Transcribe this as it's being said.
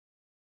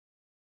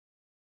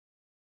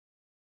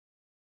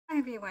Hi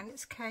everyone,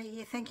 it's Kay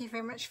here. Thank you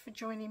very much for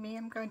joining me.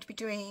 I'm going to be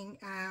doing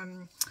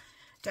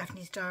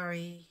Daphne's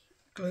Diary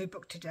glue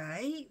book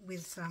today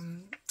with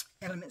some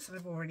elements that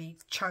I've already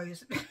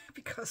chosen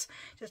because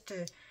just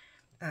to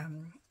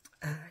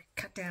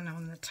cut down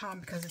on the time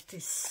because of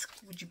this,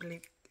 would you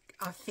believe,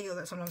 I feel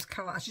that sometimes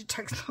collage it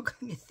takes longer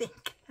than you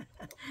think.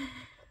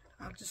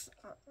 I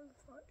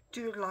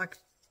do like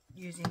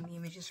using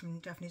images from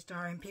Daphne's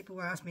Diary, and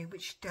people ask me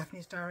which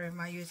Daphne's Diary am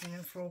I using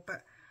them for,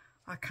 but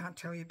I can't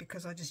tell you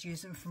because I just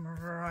use them from a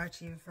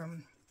variety of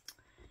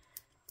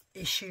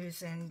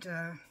issues, and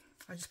I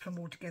just put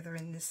them all together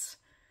in this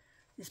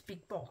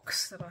big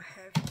box that I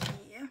have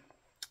here.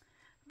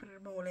 Put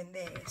them all in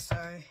there, so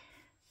I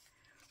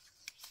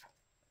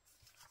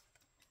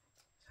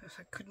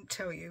couldn't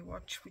tell you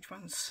which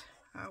ones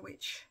are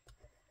which.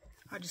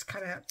 I just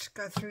cut out,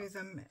 go through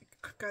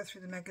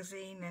the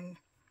magazine and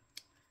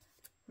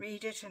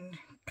read it and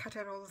cut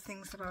out all the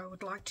things that I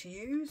would like to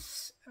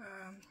use.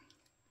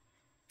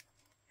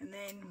 And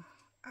then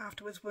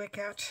afterwards work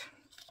out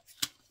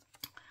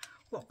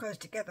what goes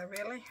together,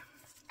 really.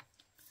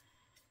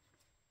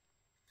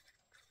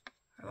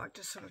 I like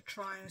to sort of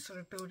try and sort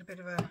of build a bit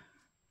of a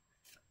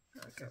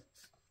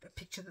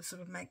picture that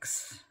sort of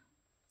makes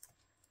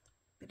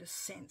a bit of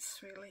sense,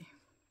 really.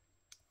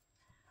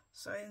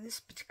 So in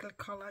this particular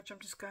collage I'm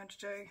just going to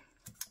do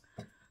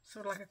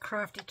sort of like a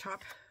crafty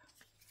type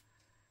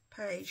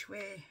page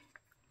where,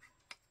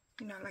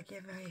 you know, like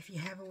if you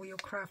have all your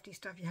crafty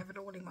stuff, you have it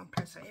all in one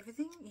place. So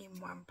everything in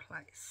one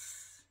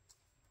place.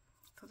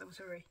 I thought that was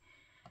a very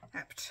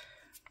apt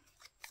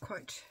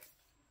quote.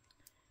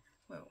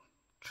 Well,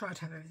 try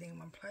to have everything in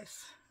one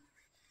place.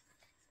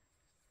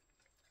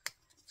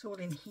 It's all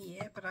in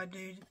here, but I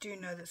do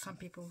know that some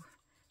people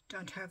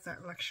don't have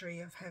that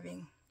luxury of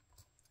having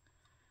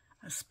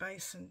a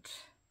space and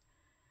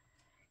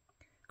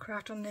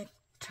craft on their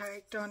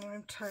dining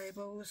room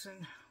tables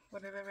and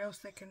whatever else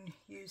they can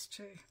use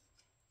to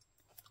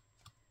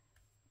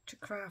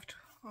craft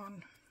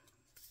on.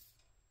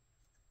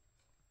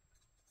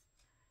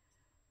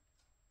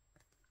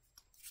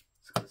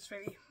 So it's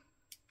very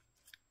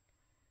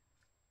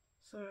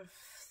sort of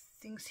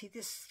things here.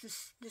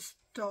 This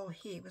doll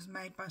here was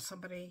made by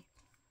somebody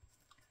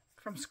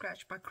from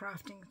scratch by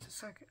crafting.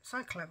 It's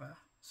so clever,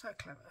 so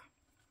clever.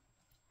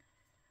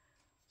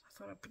 I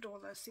thought I'd put all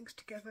those things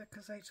together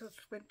because they sort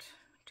of went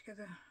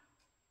together.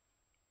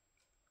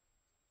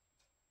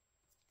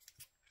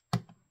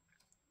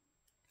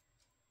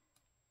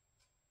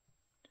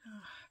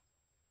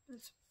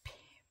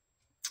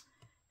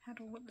 How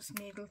do I want this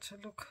needle to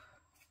look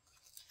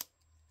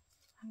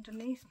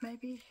underneath,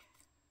 maybe?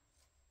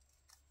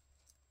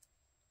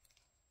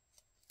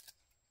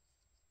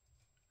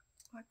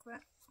 Like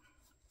that.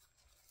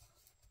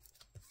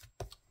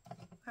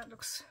 That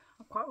looks,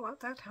 I quite like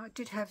that. I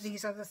did have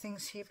these other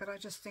things here, but I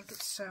just think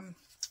it's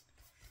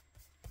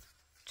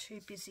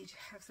too busy to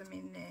have them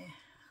in there.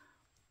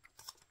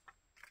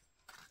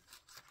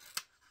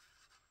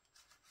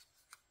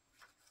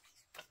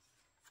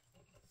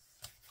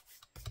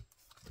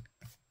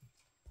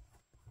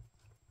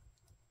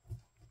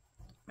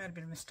 Made a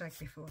bit of a mistake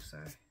before, so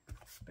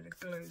a bit of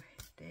glue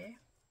there.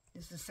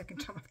 This is the second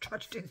time I've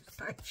tried to do this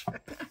page.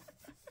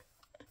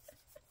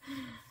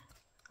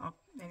 Oh,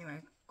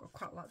 anyway, I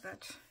quite like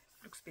that.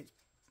 That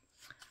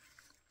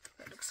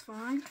looks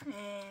fine.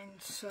 And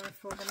so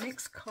for the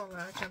next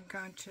collage, I'm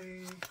going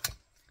to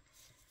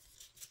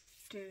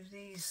do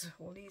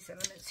all these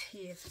elements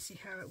here to see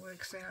how it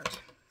works out.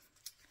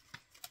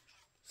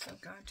 So I'm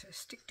going to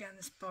stick down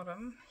this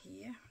bottom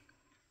here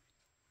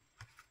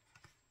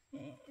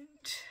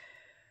and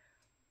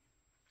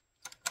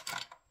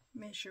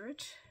measure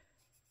it,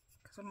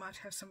 because I might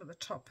have some at the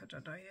top, I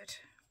don't know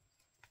yet.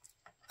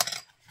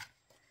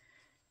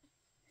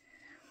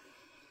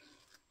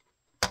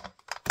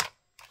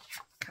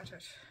 Cut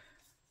it.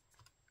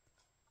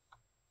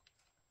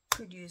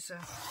 Could use a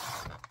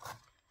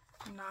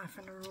knife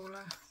and a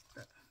ruler,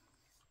 but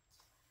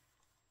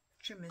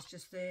trimmer's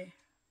just there.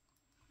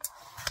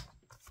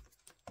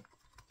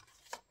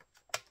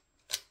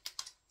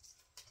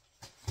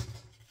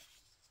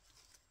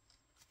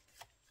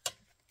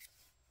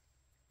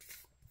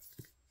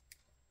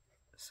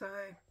 So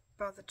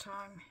by the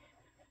time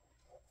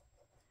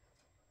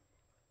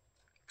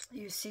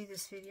you see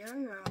this video,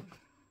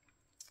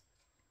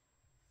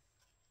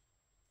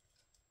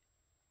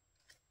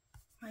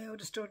 my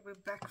oldest daughter will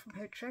be back from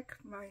her trek.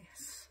 My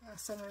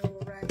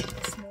son-in-law ran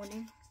this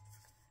morning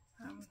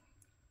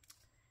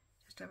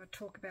just to have a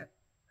talk about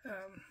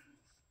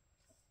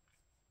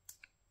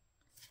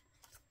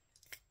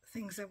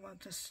things they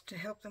want us to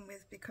help them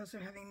with because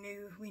they're having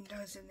new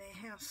windows in their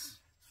house.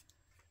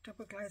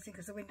 Double glazing,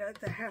 because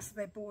the house that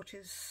they bought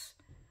was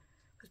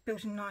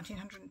built in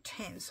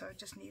 1910, so it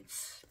just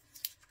needs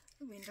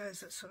windows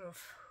that sort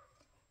of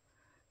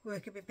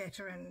work a bit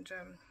better, and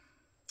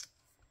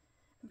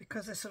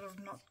because they're sort of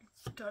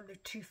don't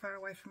live too far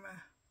away from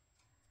a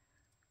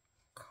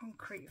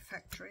concrete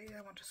factory, they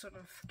want to sort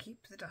of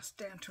keep the dust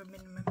down to a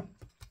minimum.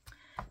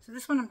 So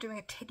this one I'm doing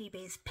a teddy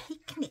bear's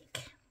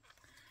picnic.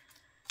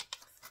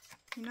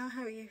 You know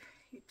how you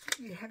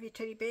have your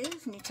teddy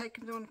bears and you take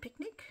them on a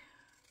picnic?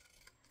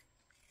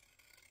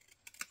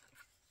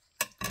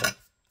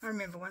 I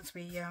remember once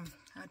we, our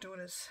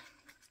daughter's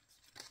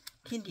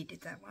kindy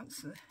did that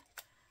once.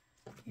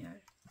 You know,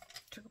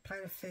 took a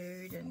plate of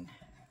food and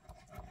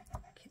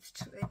kids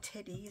took their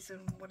teddies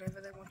and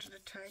whatever they wanted to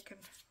take and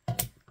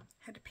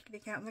had a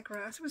picnic out in the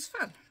grass. It was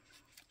fun.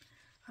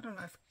 I don't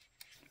know if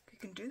you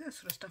can do that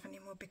sort of stuff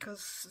anymore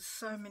because there's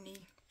so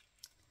many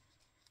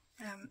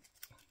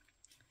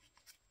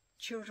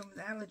children with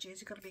allergies.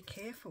 You've got to be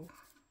careful.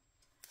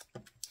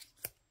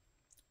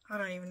 I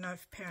don't even know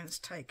if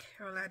parents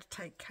are allowed to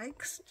take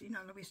cakes. You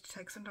know, we used to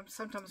take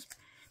sometimes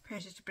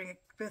parents used to bring a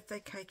birthday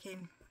cake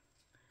in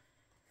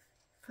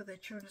for their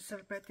children to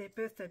celebrate their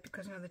birthday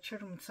because, you know, the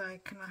children would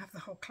say, can I have the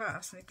whole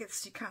class? And you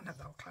can't have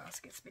the whole class,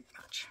 it gets a bit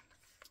much.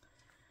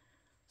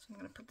 So I'm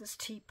going to put this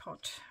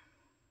teapot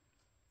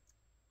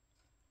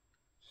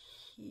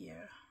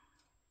here.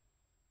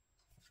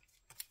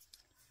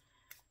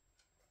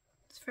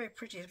 It's very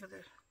pretty with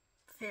a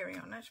fairy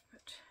on it,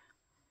 but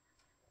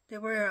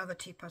there were other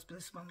teapots, but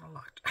this one I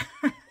liked.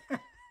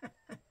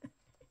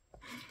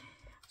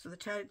 So the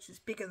teddy is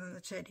bigger than the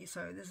teddy,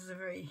 so this is a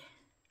very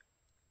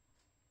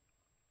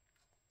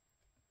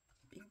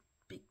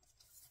big.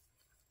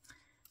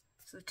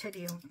 So the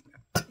teddy is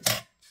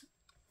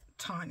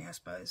tiny, I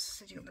suppose,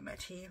 sitting on the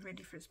mat here,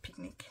 ready for its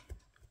picnic.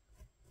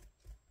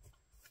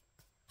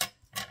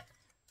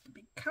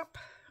 Big cup.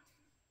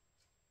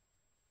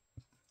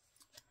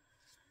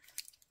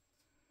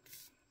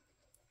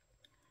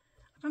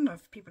 I don't know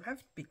if people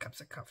have big cups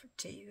of coffee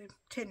tea. They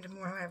tend to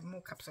have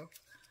more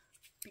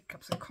big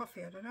cups of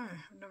coffee. I don't know.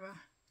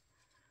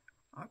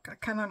 I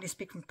can only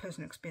speak from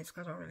personal experience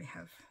because I don't really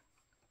have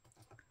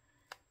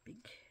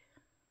big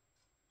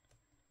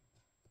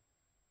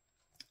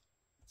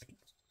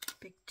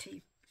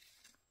tea,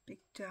 big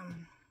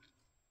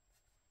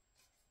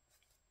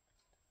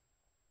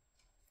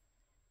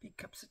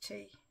cups of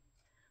tea.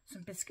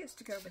 Some biscuits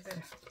to go with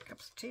the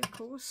cups of tea, of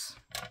course.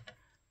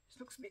 This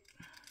looks a bit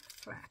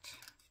flat.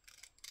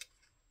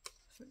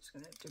 So it's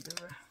going to do a bit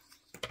of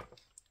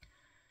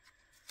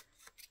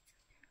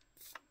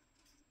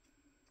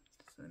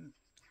a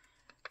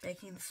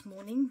baking this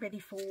morning, ready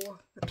for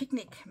the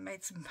picnic.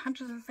 Made some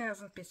hundreds and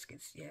thousands of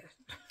biscuits. Yeah,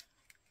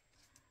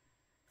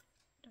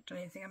 don't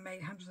even think I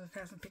made hundreds of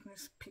thousands of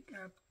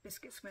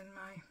biscuits when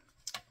my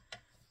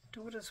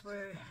daughters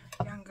were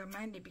younger,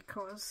 mainly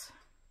because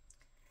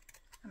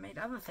I made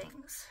other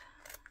things.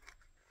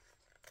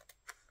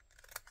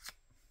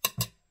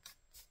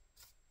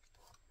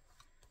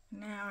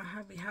 Now I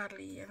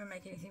hardly ever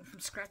make anything from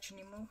scratch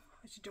anymore.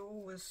 I used to do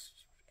always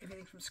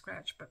everything from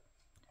scratch, but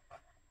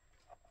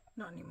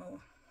not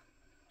anymore.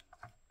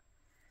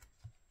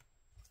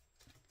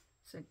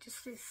 So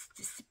just this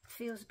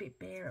feels a bit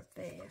bare up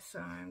there, so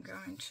I'm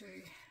going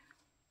to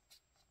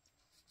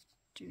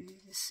do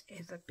this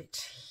other bit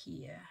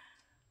here,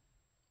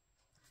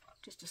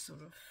 just to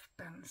sort of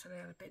balance it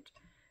out a bit.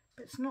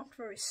 But it's not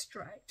very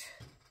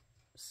straight.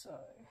 So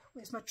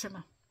where's my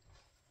trimmer?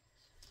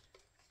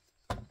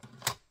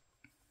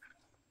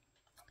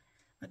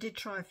 I did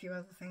try a few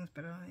other things,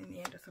 but in the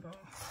end I thought,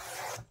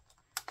 oh,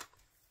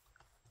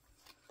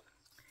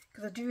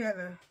 because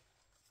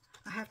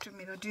I have to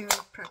admit I do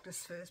practice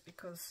first,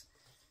 because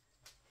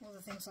all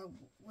the things I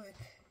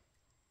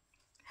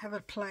have a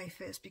play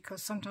first,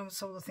 because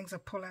sometimes all the things I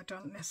pull out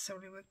don't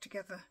necessarily work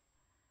together.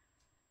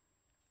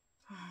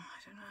 Oh, I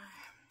don't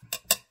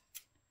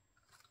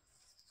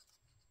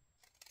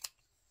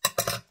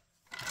know.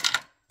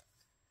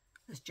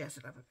 Let's jazz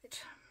it up a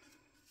bit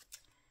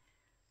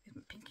with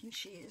my pinking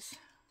shears.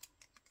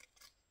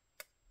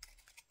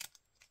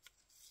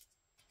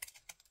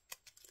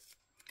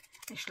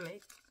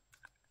 Actually,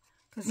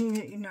 because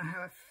you know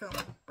how I film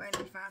way in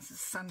advance.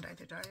 It's Sunday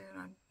today,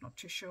 and I'm not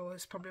too sure.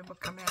 It's probably will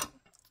come out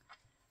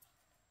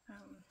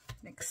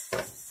next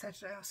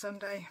Saturday or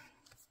Sunday.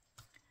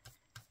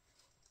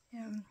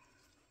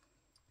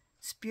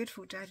 It's a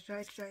beautiful day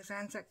today. Today's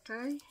Anzac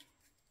Day,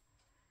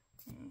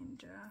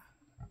 and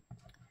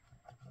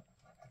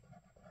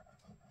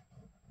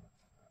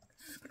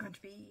it's going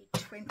to be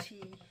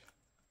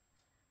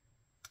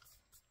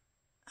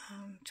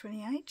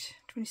 28,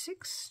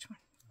 26,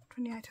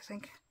 28 I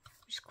think,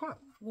 which is quite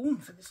warm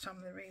for this time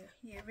of the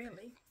year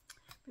really.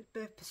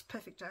 But it's a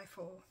perfect day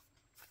for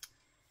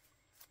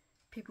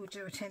people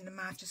to attend the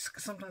marches,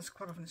 because sometimes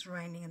quite often it's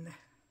raining and the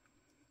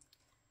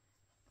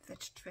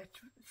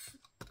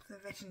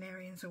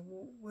veterinarians are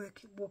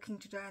walking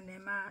today in their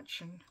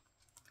march, and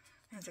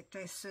Anzac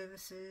Day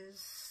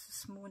services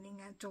this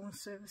morning at dawn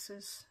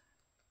services.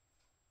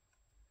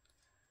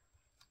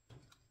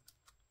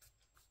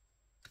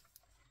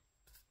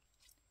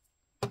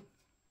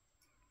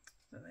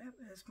 So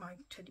there's my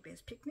teddy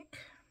bear's picnic.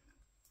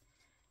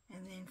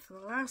 And then for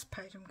the last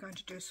page I'm going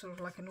to do sort of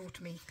like an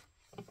autumny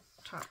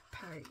type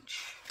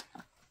page.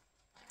 Oh,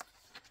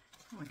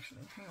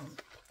 actually, hang on.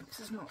 This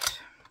is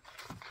not.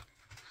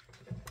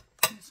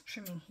 There's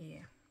trimming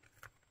here.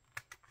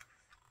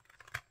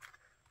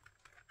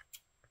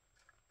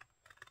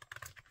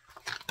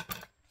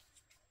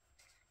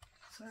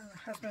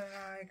 husband and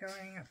I are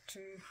going up to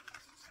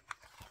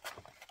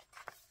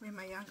where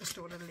my youngest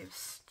daughter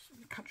lives,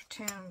 in the country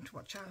town, to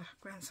watch our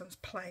grandsons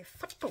play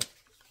football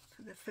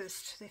for their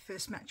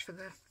first match for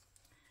the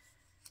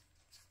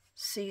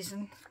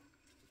season.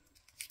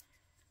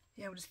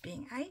 The eldest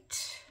being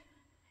 8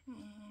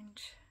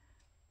 and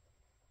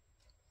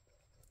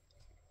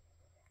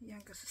the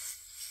youngest is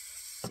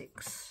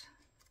 6.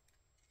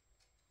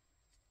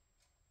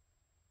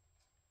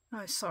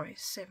 No, sorry,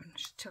 7. I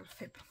should tell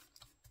Fib.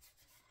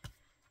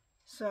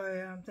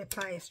 So they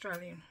play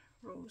Australian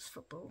rules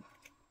football.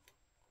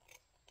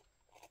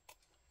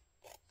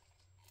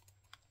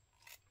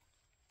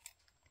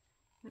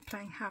 They're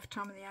playing half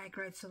time in the A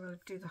grade, so they'll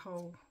do the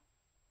whole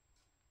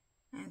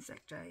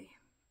Anzac Day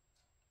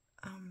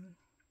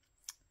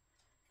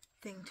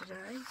thing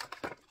today.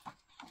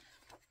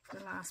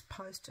 The last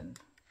post and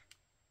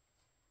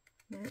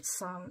minute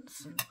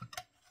silence, and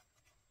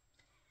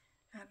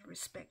out of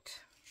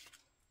respect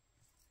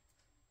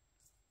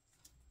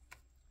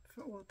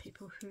for all the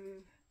people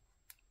who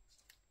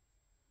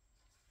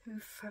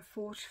have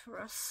fought for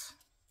us.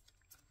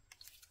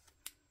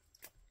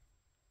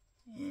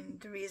 And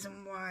the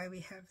reason why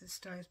we have this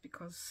day is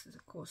because,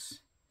 of course,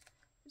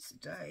 it's a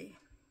day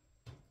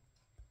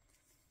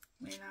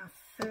when our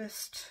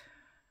first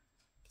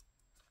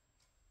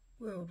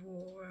World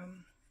War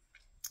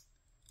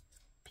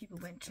people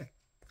went to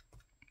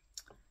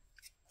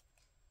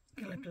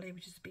Gallipoli,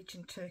 which is a beach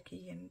in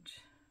Turkey, and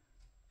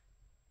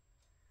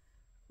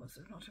was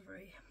not a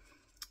very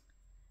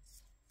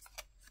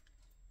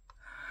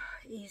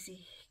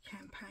easy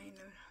campaign.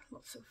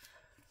 Lots of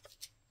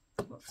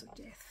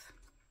death.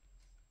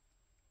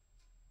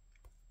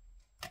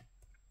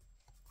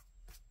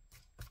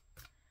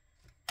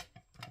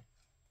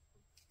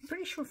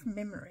 Pretty sure from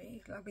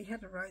memory, like we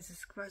had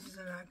roses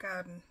in our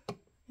garden,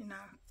 in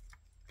our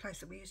place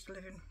that we used to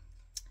live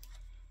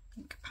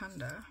in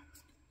Kapunda,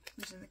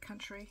 which is in the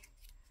country.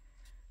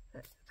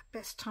 That the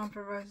best time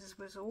for roses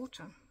was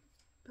autumn,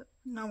 but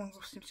no one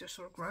seems to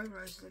sort of grow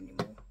roses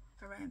anymore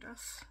around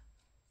us,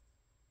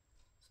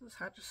 so it's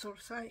hard to sort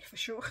of say for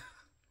sure.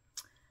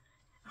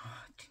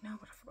 Oh, do you know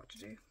what I forgot to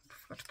do? I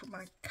forgot to put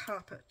my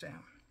carpet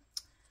down.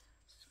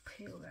 Just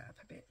peel that up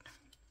a bit.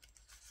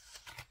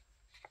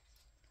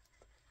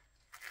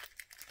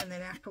 And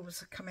then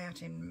apples come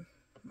out in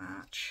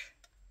March,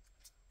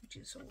 which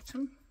is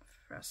autumn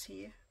for us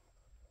here.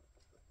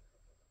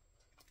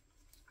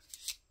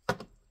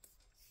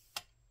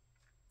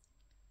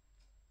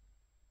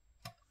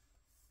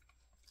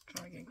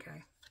 Try again,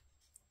 Kay.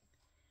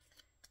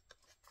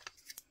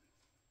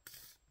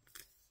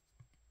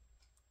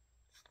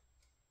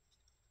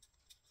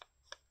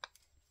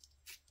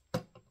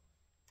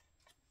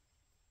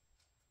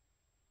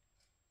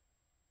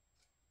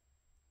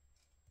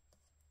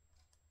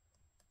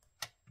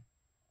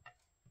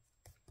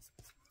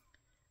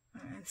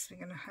 So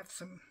we're going to have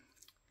some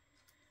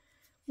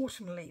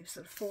autumn leaves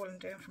that have fallen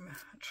down from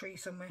a tree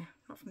somewhere,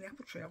 not from the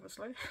apple tree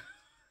obviously.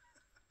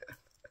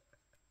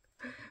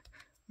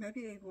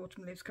 Maybe the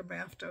autumn leaves come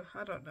after,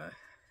 I don't know.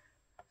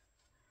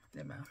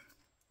 Never mind.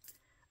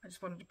 I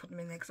just wanted to put them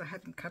in there because I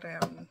had them cut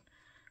out and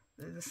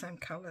they're the same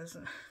colours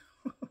and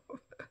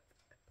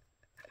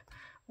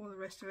all the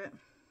rest of it.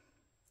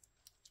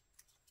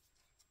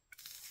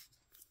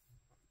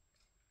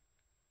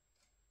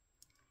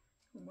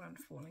 One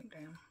falling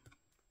down.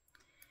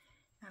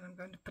 And I'm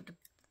going to put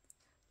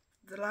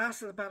the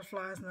last of the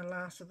butterflies and the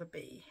last of the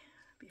bee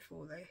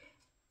before they...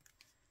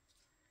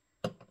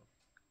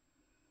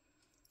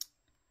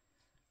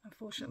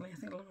 Unfortunately, I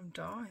think a lot of them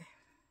die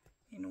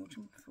in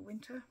autumn for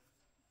winter.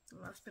 The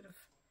last bit of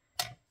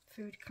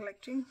food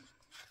collecting.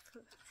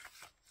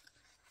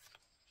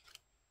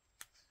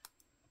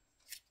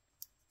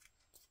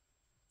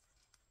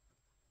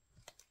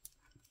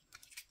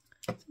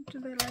 Do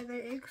they lay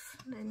their eggs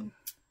and then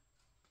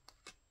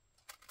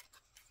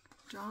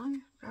die,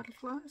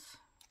 butterflies?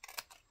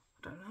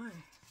 I don't know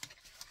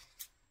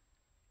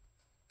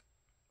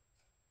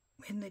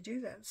when they do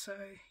that. So,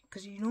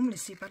 because you normally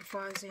see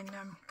butterflies in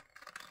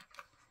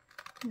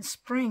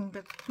spring,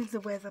 but with the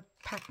weather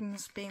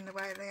patterns being the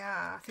way they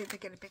are, I think they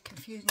get a bit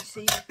confused. You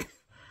see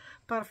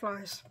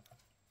butterflies.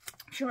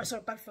 I'm sure I saw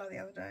a butterfly the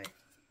other day.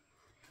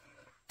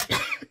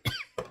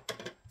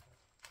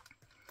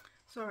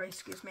 Sorry,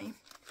 excuse me.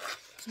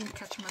 Something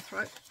catching my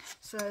throat.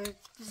 So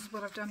this is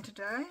what I've done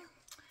today,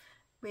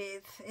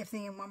 with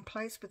everything in one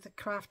place with the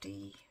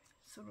crafty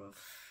sort of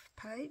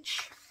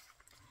page.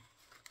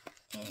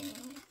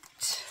 And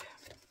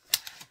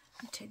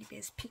Teddy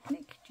Bear's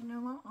Picnic. Do you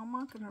know what? I'm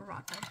not going to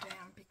write that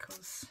down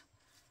because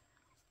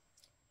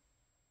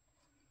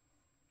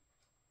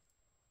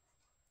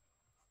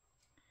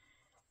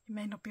it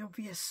may not be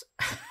obvious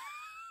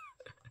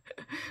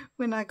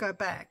when I go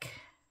back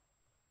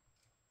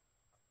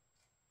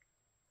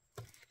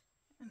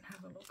and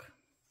have a look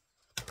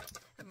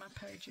at my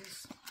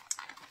pages.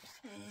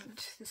 And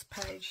this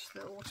page,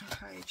 the autumn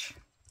page,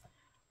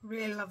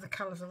 really love the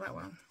colours of that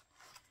one.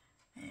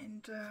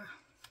 And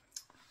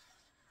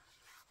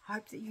I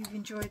hope that you've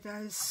enjoyed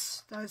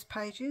those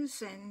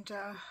pages, and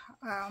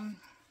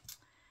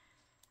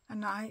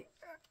I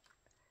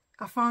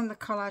find the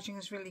collaging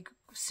is really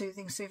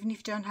soothing. So even if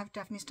you don't have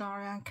Daphne's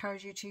Diary, I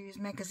encourage you to use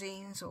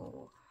magazines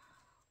or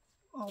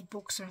old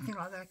books or anything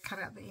like that. Cut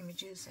out the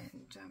images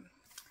and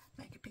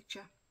make a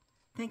picture.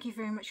 Thank you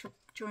very much for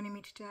joining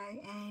me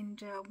today,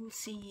 and we'll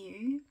see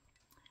you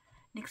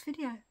next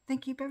video.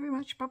 Thank you very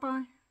much. Bye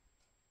bye.